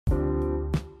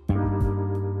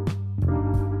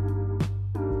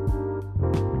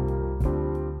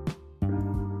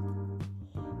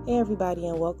everybody,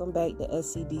 and welcome back to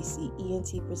SCDC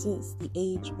ENT Presents The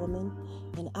Age Woman,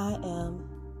 and I am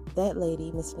that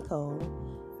lady, Miss Nicole,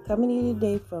 coming to you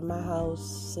today from my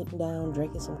house, sitting down,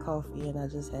 drinking some coffee, and I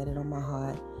just had it on my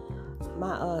heart.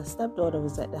 My stepdaughter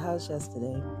was at the house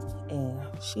yesterday, and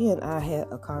she and I had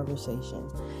a conversation,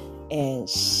 and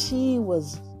she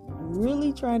was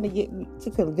really trying to get me to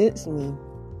convince me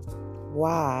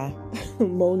why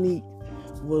Monique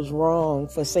was wrong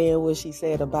for saying what she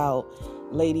said about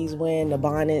ladies wearing the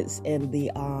bonnets and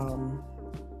the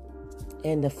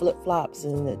flip-flops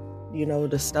and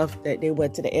the stuff that they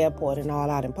went to the airport and all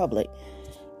out in public.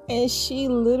 And she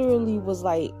literally was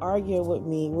like arguing with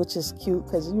me, which is cute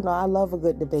because I love a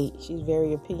good debate. She's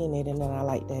very opinionated and I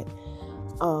like that.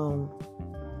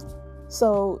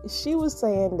 So she was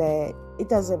saying that it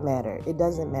doesn't matter. You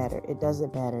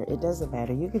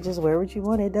can just wear what you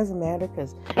want. It doesn't matter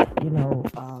because,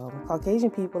 Caucasian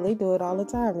people, they do it all the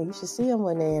time. You should see them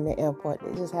when they're in the airport.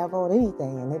 They just have on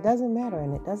anything and it doesn't matter.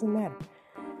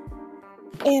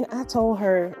 And I told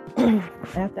her,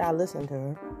 after I listened to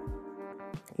her,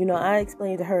 I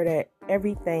explained to her that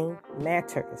everything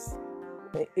matters.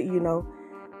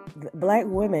 Black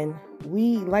women,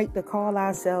 we like to call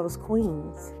ourselves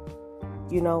queens.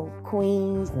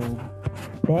 Queens and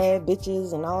bad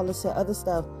bitches and all this other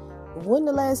stuff. When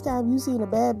the last time you seen a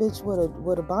bad bitch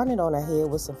with a bonnet on her head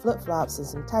with some flip-flops and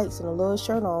some tights and a little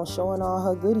shirt on showing all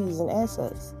her goodies and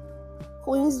assets?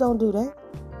 Queens don't do that.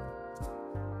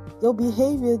 Your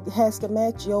behavior has to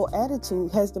match your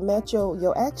attitude, has to match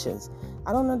your actions.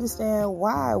 I don't understand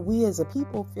why we as a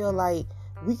people feel like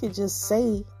we could just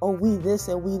say, oh, we this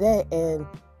and we that, and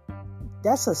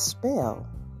that's a spell.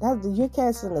 You're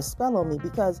casting a spell on me,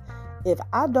 because if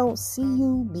I don't see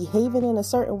you behaving in a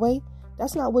certain way,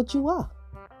 that's not what you are.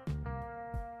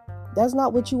 That's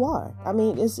not what you are. I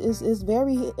mean, it's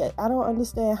very, I don't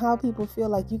understand how people feel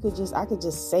like I could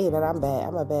just say that I'm bad.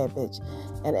 I'm a bad bitch.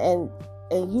 And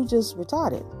you just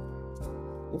retarded.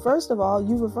 First of all,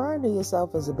 you referring to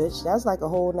yourself as a bitch, that's like a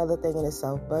whole nother thing in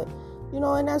itself. But,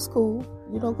 and that's cool,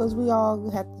 because we all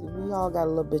got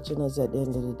a little bitch in us at the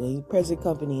end of the day, present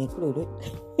company included,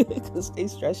 because they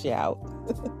stress you out.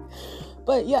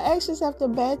 But your actions have to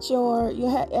match your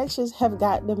actions have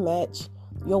got to match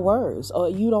your words, or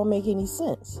you don't make any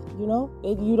sense. You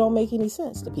don't make any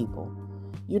sense to people.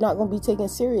 You're not going to be taken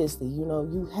seriously.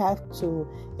 You have to,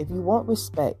 if you want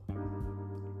respect,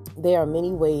 there are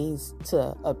many ways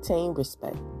to obtain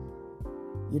respect.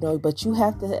 But you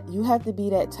have to be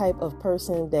that type of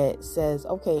person that says,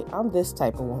 okay, I'm this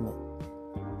type of woman.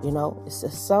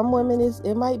 Some women,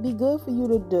 it might be good for you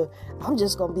to do. I'm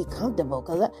just gonna be comfortable,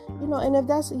 cause and if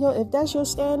that's your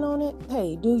stand on it,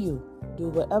 hey, do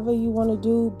whatever you want to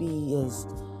do.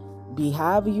 Be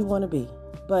however you want to be.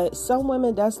 But some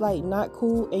women, that's like not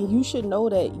cool, and you should know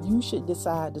that you should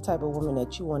decide the type of woman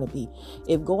that you want to be.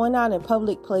 If going out in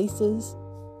public places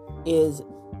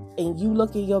and you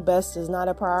looking your best is not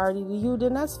a priority to you,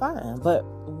 then that's fine. But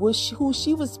who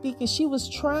she was speaking, she was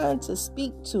trying to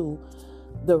speak to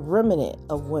the remnant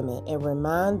of women and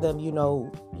remind them, you are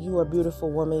a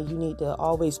beautiful woman. You need to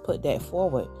always put that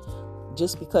forward.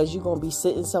 Just because you're going to be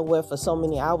sitting somewhere for so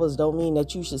many hours don't mean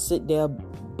that you should sit there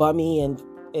bummy and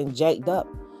jacked up.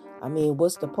 I mean,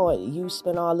 what's the point? You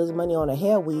spend all this money on a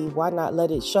hair weave, why not let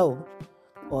it show?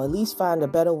 Or at least find a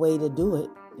better way to do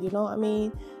it.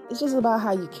 It's just about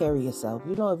how you carry yourself. If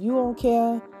you don't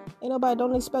care,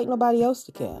 don't expect nobody else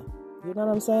to care. You know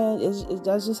what I'm saying?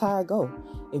 That's just how it go.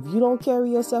 If you don't carry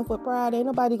yourself with pride, ain't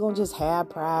nobody gonna just have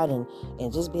pride and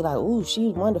just be like, ooh,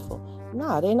 she's wonderful.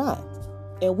 Nah, they not.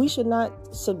 And we should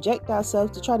not subject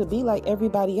ourselves to try to be like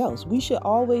everybody else. We should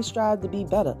always strive to be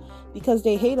better, because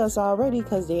they hate us already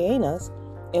because they ain't us.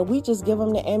 And we just give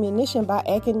them the ammunition by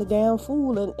acting the damn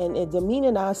fool and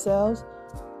demeaning ourselves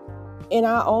in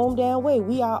our own damn way.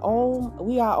 We our own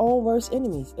worst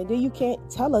enemies. And then you can't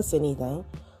tell us anything,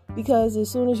 because as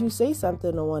soon as you say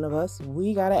something to one of us,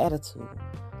 we got an attitude.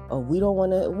 Or we don't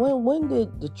want to. When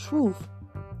did the truth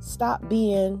stop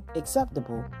being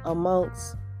acceptable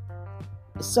amongst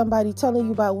somebody telling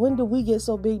you about? When do we get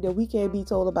so big that we can't be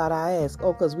told about our ass?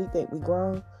 Oh, because we think we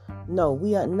grown? No,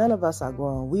 none of us are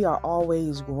grown. We are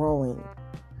always growing.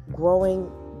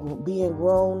 Being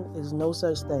grown is no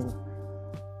such thing.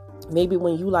 Maybe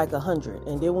when you like 100,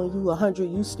 and then when you 100,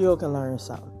 you still can learn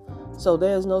something. So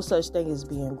there's no such thing as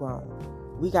being grown.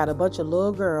 We got a bunch of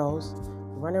little girls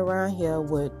running around here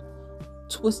with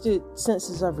twisted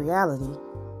senses of reality,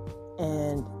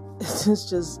 and it's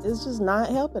just not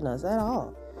helping us at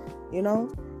all,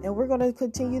 And we're going to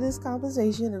continue this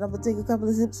conversation, and I'm going to take a couple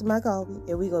of sips of my coffee,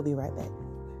 and we're going to be right back.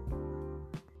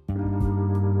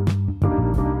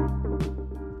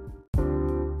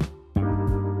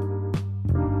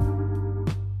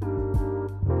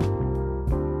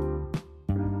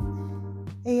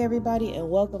 Hey everybody, and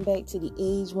welcome back to The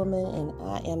Age Woman, and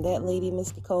I am that lady,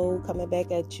 Miss Nicole, coming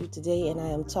back at you today, and I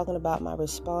am talking about my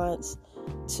response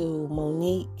to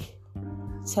Monique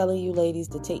telling you ladies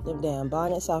to take them damn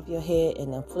bonnets off your head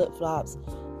and them flip-flops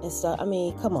and stuff. I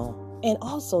mean, come on. And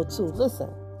also, too, listen,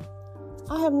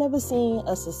 I have never seen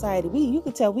a society, you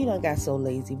can tell we done got so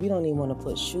lazy, we don't even want to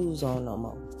put shoes on no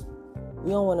more.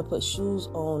 We don't want to put shoes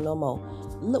on no more.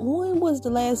 When was the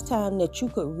last time that you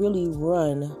could really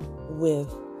run with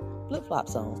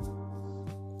flip-flops on?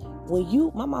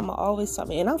 My mama always taught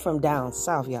me, and I'm from down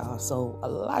south, y'all, so a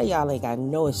lot of y'all ain't got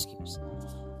no excuse.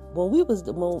 Being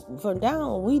from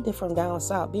down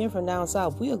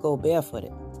south, we'll go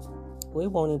barefooted. We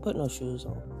won't even put no shoes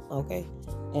on, okay?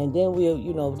 And then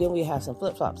we have some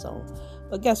flip-flops on.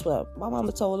 But guess what? My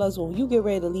mama told us, when you get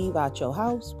ready to leave out your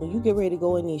house, when you get ready to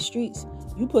go in these streets,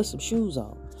 you put some shoes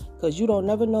on, because you don't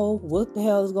never know what the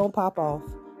hell is gonna pop off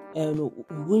and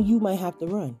when you might have to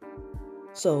run.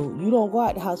 So you don't go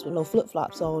out the house with no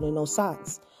flip-flops on and no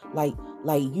socks, like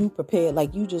you prepared,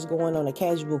 like you just going on a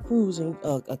casual cruise and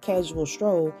a casual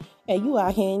stroll, and you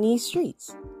out here in these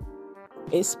streets.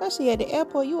 Especially at the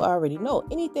airport, you already know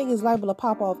anything is liable to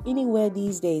pop off anywhere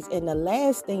these days. And the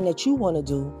last thing that you want to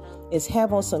do is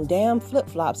have on some damn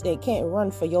flip-flops and can't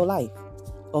run for your life,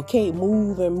 or can't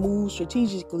move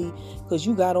strategically because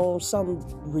you got on some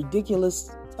ridiculous.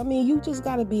 I mean, you just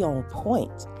got to be on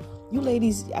point. You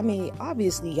ladies, I mean,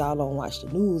 obviously y'all don't watch the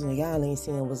news and y'all ain't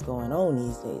seeing what's going on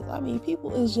these days. I mean,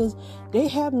 people is just, they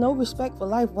have no respect for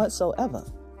life whatsoever.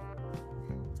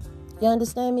 You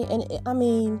understand me?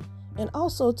 And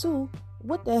also too,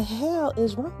 what the hell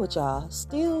is wrong with y'all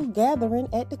still gathering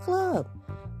at the club?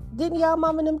 Didn't y'all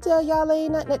mama and them tell y'all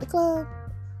ain't nothing at the club?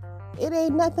 It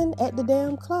ain't nothing at the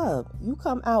damn club. You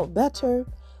come out better,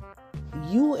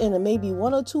 you and maybe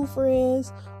one or two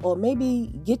friends, or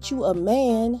maybe get you a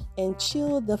man and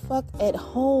chill the fuck at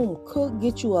home. Cook,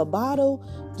 get you a bottle,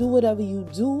 do whatever you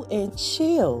do and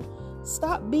chill.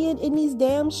 Stop being in these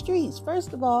damn streets.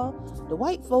 First of all, the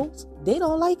white folks, they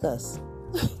don't like us.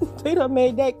 They done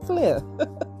made that clear.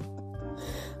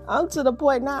 I'm to the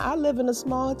point now, I live in a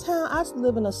small town. I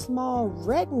live in a small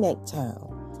redneck town.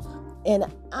 And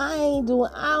I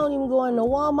don't even go into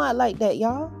Walmart like that,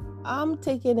 y'all. I'm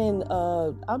doing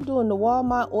the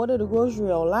Walmart order the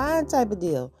grocery online type of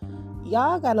deal.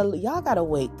 Y'all gotta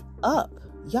wake up.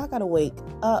 Y'all gotta wake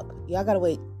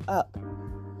up.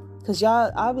 Cause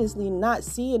y'all obviously not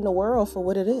seeing the world for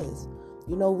what it is.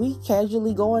 You know, we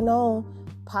casually going on,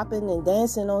 popping and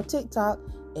dancing on TikTok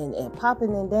and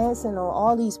popping and dancing on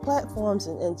all these platforms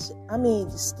and I mean,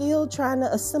 still trying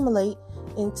to assimilate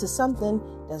into something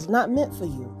that's not meant for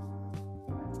you.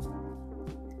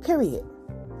 Period.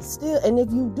 Still, and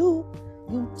if you do,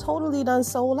 you totally done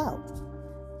sold out.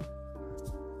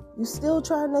 You still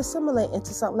trying to assimilate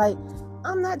into something. Like,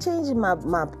 I'm not changing my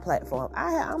platform.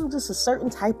 I'm just a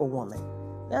certain type of woman.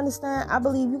 You understand? I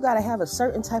believe you got to have a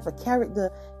certain type of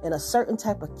character and a certain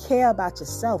type of care about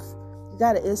yourself.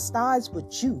 It starts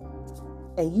with you.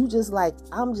 And you just like,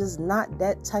 I'm just not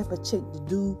that type of chick to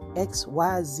do X,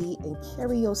 Y, Z and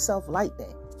carry yourself like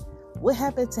that. What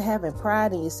happened to having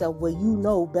pride in yourself where you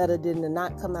know better than to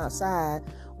not come outside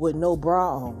with no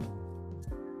bra on?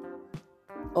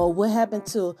 Or what happened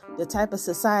to the type of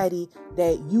society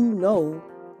that you know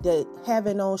that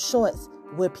having on shorts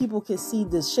where people can see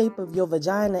the shape of your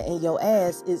vagina and your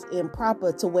ass is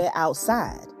improper to wear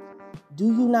outside? Do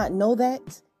you not know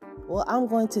that? Well, I'm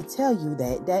going to tell you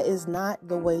that is not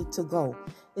the way to go.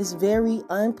 It's very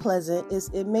unpleasant.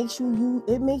 It makes you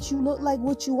look like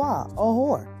what you are, a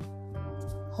whore.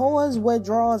 Whores wear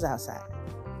drawers outside.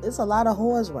 It's a lot of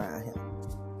whores around here.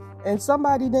 And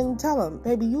somebody didn't tell them,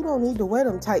 baby, you don't need to wear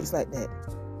them tights like that.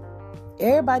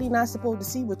 Everybody not supposed to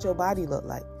see what your body look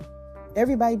like.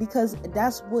 Everybody, because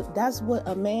that's what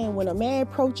a man, when a man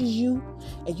approaches you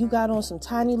and you got on some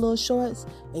tiny little shorts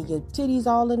and your titties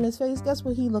all in his face, guess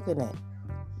what he looking at?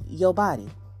 Your body.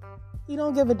 He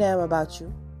don't give a damn about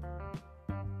you.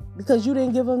 Because you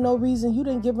didn't give him no reason, you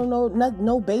didn't give him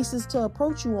no basis to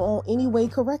approach you on any way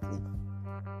correctly.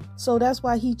 So that's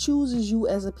why he chooses you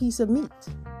as a piece of meat.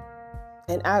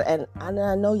 And I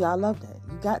know y'all love that.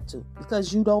 You got to,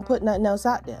 because you don't put nothing else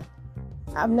out there.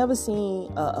 I've never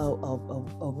seen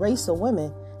a race of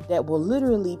women that will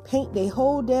literally paint their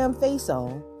whole damn face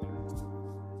on,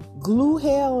 glue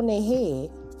hair on their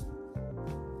head,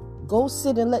 go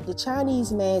sit and let the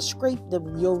Chinese man scrape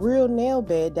your real nail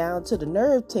bed down to the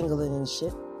nerve tingling and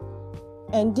shit,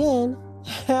 and then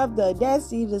have the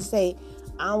audacity to say,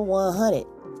 I'm 100.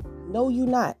 No, you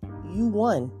not. You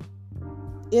won.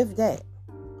 If that.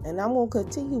 And I'm going to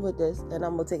continue with this, and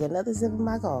I'm going to take another sip of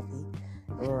my coffee.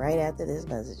 right after this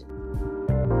message.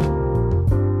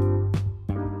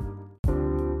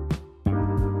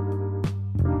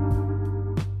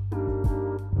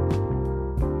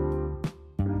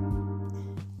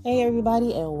 Hey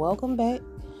everybody, and welcome back.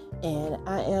 And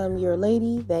I am your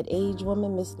lady, that age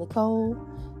woman, Miss Nicole.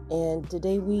 And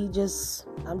today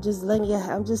I'm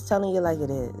just telling you like it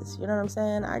is. You know what I'm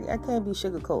saying? I can't be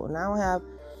sugarcoating.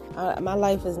 My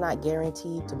life is not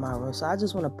guaranteed tomorrow. So I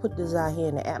just want to put this out here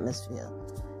in the atmosphere.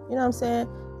 You know what I'm saying?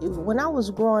 When I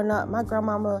was growing up, my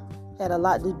grandmama had a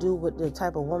lot to do with the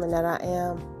type of woman that I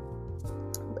am.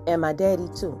 And my daddy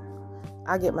too.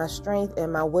 I get my strength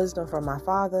and my wisdom from my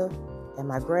father and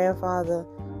my grandfather,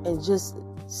 and just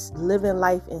living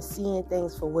life and seeing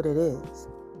things for what it is.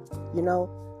 You know,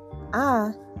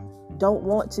 I don't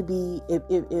want to be, if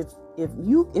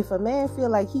a man feel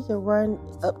like he can run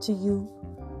up to you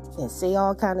and say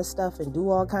all kind of stuff and do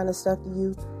all kind of stuff to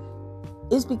you,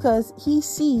 it's because he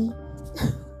see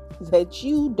that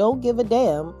you don't give a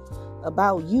damn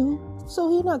about you,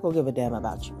 so he's not gonna give a damn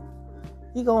about you.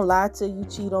 He gonna lie to you,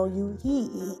 cheat on you.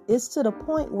 It's to the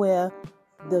point where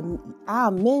our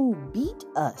men beat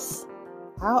us.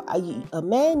 A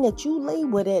man that you lay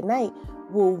with at night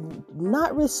will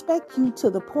not respect you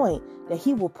to the point that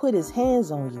he will put his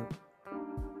hands on you.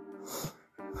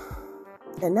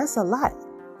 And that's a lot.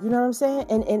 You know what I'm saying?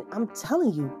 And I'm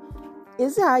telling you,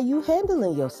 it's how you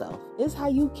handling yourself. It's how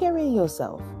you carrying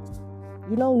yourself.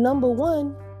 You know, number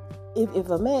one, if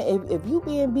you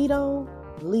being beat on,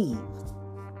 leave.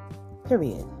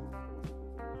 Period.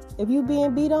 If you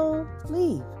being beat on,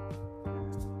 leave.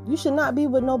 You should not be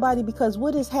with nobody, because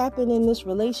what has happened in this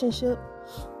relationship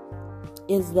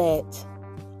is that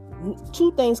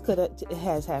two things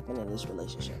has happened in this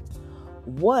relationship.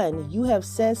 One, you have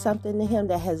said something to him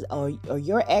that has, or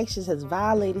your actions has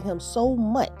violated him so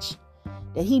much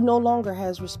that he no longer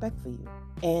has respect for you,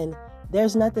 and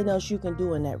there's nothing else you can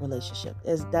do in that relationship.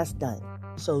 That's done.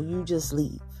 So you just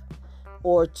leave.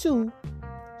 Or two,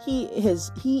 he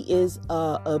is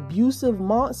a abusive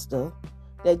monster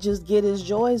that just get his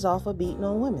joys off of beating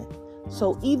on women.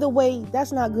 So either way,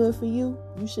 that's not good for you.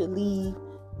 You should leave.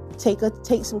 Take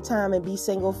some time and be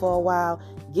single for a while.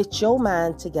 Get your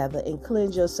mind together and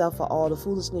cleanse yourself for all the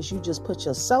foolishness you just put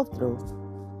yourself through.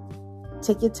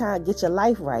 Take your time, get your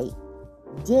life right.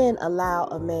 Then allow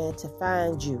a man to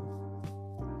find you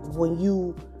when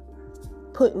you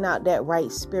putting out that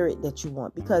right spirit that you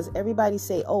want. Because everybody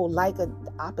say, oh,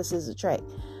 opposites attract.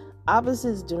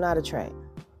 Opposites do not attract.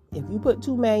 If you put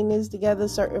two magnets together,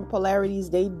 certain polarities,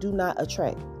 they do not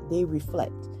attract. They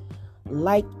reflect.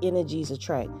 Like energies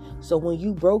attract. So when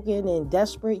you broken and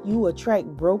desperate, you attract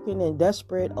broken and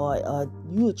desperate, or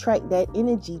you attract that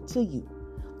energy to you.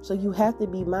 So you have to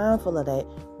be mindful of that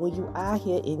when you out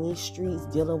here in these streets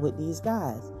dealing with these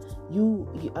guys. I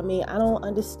don't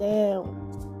understand.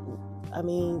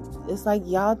 It's like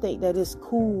y'all think that it's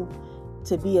cool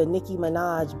to be a Nicki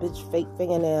Minaj, bitch, fake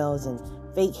fingernails and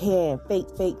fake hair and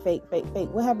fake.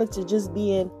 What happened to just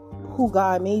being who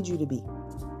God made you to be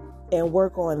and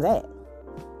work on that?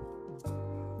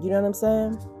 You know what I'm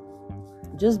saying?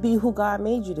 Just be who God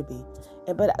made you to be.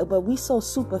 But we so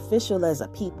superficial as a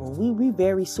people. We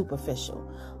very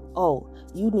superficial. Oh,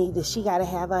 you need this. She got to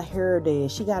have her hair there.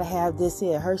 She got to have this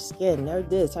here, her skin, her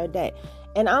this, her that.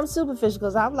 And I'm superficial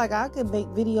because I'm like, I could make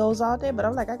videos all day, but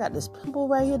I'm like, I got this pimple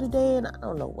right here today, and I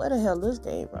don't know where the hell this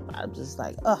came from. I'm just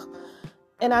like, ugh.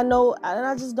 And I know, and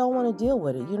I just don't want to deal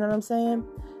with it. You know what I'm saying?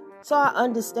 So I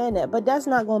understand that, but that's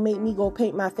not going to make me go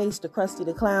paint my face to Krusty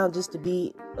the Clown just to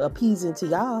be appeasing to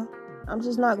y'all. I'm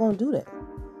just not going to do that.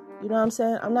 You know what I'm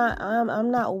saying? I'm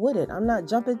not with it. I'm not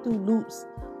jumping through loops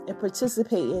and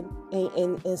participating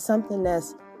in something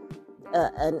that's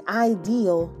an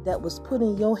ideal that was put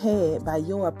in your head by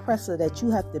your oppressor, that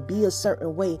you have to be a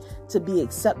certain way to be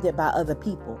accepted by other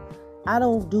people. I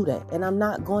don't do that, and I'm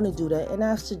not going to do that, and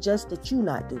I suggest that you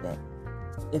not do that.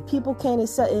 If people can't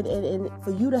accept it, and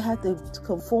for you to have to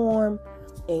conform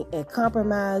and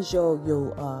compromise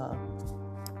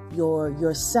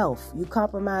yourself, you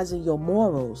compromising your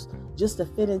morals just to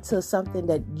fit into something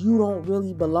that you don't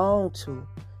really belong to,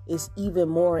 is even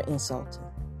more insulting,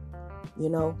 you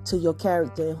know, to your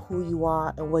character and who you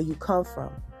are and where you come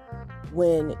from.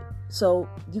 So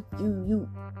you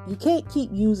can't keep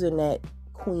using that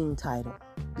queen title,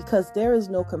 because there is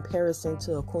no comparison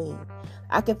to a queen.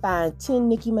 I can find 10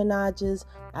 Nicki Minaj's,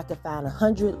 I can find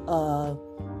 100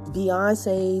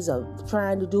 Beyonce's, or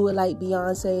trying to do it like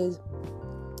Beyonce's.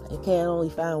 I can't only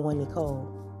find one Nicole.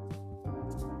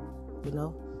 You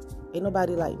know, ain't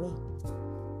nobody like me.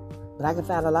 But I can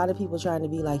find a lot of people trying to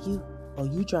be like you, or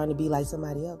you trying to be like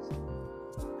somebody else.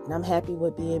 And And I'm happy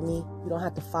with being me. You don't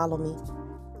have to follow me.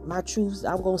 My truths,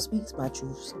 I'm going to speak my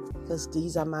truths. Because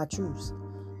these are my truths.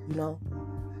 You know?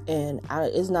 And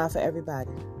it's not for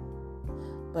everybody.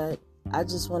 But I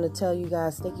just want to tell you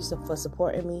guys, thank you for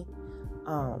supporting me.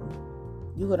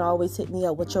 You can always hit me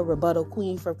up with your rebuttal,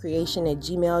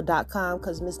 queenfromcreation@gmail.com,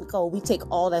 because Miss Nicole, we take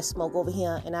all that smoke over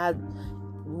here and I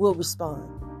will respond.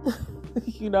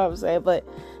 You know what I'm saying? But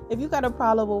if you got a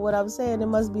problem with what I'm saying, it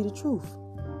must be the truth.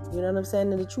 You know what I'm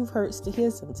saying? And the truth hurts to hear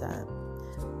sometimes.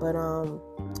 But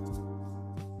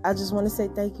I just want to say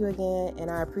thank you again, and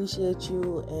I appreciate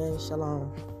you, and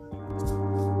shalom.